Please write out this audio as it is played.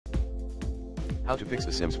How to fix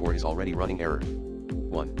the Sims 4 is already running error.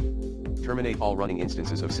 1. Terminate all running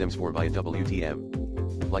instances of Sims 4 via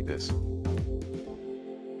WTM. Like this.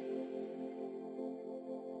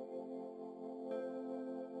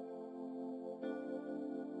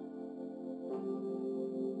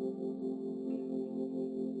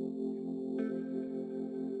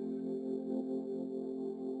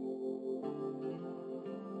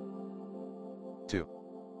 2.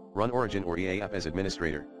 Run Origin or EA app as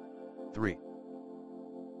administrator. 3.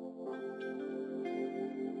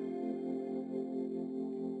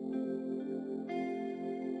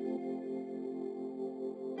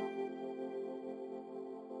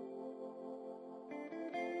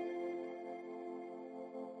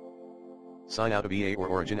 Sign out of EA or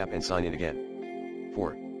Origin app and sign in again.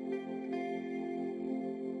 4.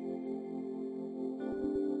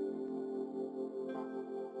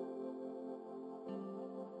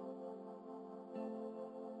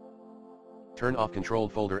 Turn off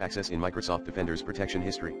controlled folder access in Microsoft Defender's protection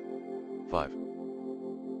history. 5.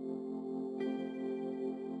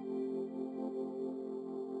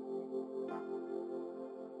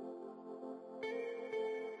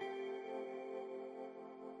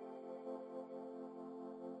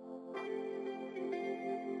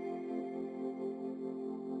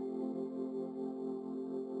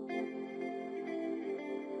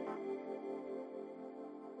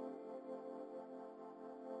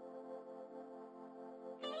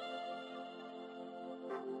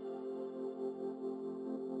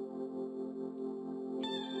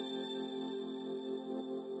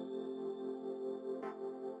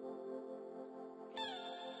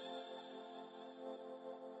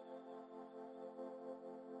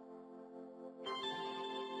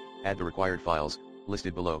 Add the required files,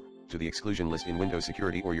 listed below, to the exclusion list in Windows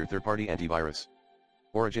Security or your third-party antivirus.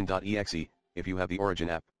 Origin.exe, if you have the Origin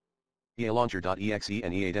app. EALauncher.exe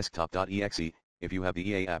and EADesktop.exe, if you have the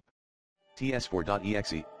EA app.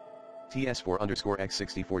 TS4.exe.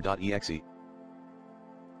 TS4_x64.exe.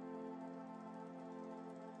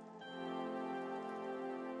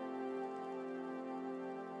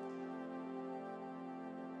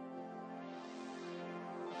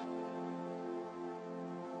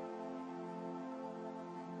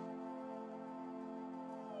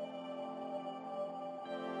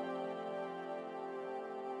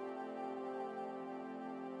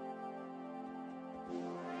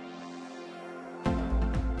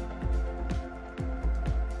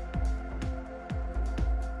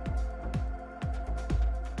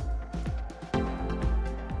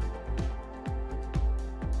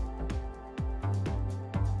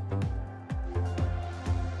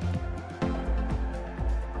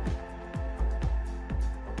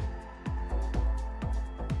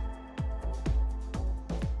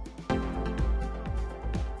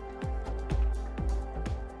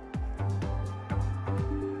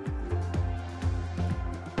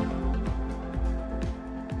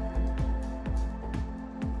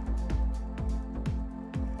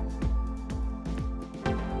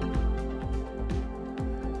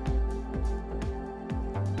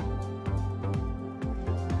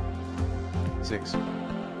 Six.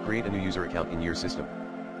 Create a new user account in your system.